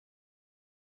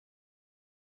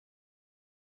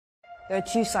There are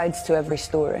two sides to every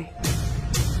story.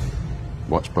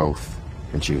 Watch both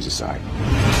and choose a side.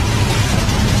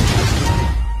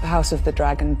 The House of the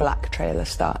Dragon Black trailer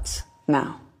starts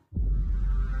now.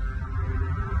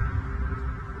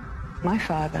 My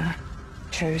father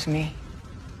chose me,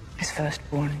 his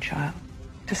firstborn child,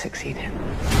 to succeed him.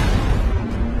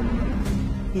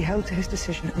 He held to his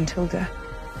decision until death.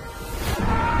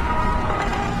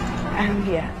 And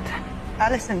yet,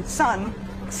 Alicent's son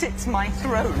sits my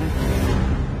throne.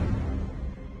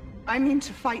 I mean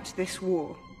to fight this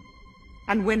war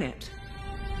and win it.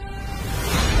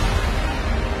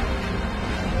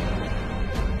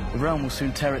 The realm will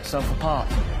soon tear itself apart.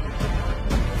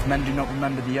 If men do not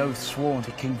remember the oath sworn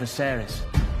to King Viserys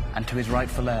and to his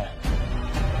rightful heir.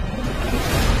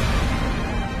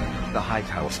 The High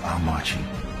Towers are marching.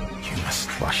 You must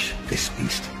crush this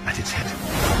beast at its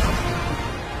head.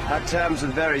 Our terms are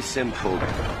very simple.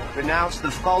 Renounce the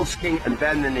false king and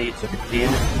bend the knee to the king,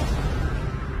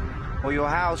 or your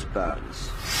house burns.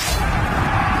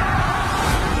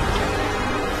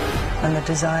 When the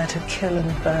desire to kill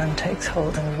and burn takes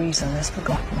hold and reason is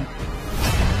forgotten,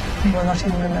 we will not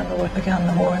even remember what began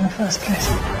the war in the first place.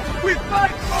 We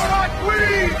fight for our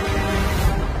queen!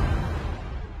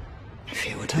 I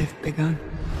feel what I've begun.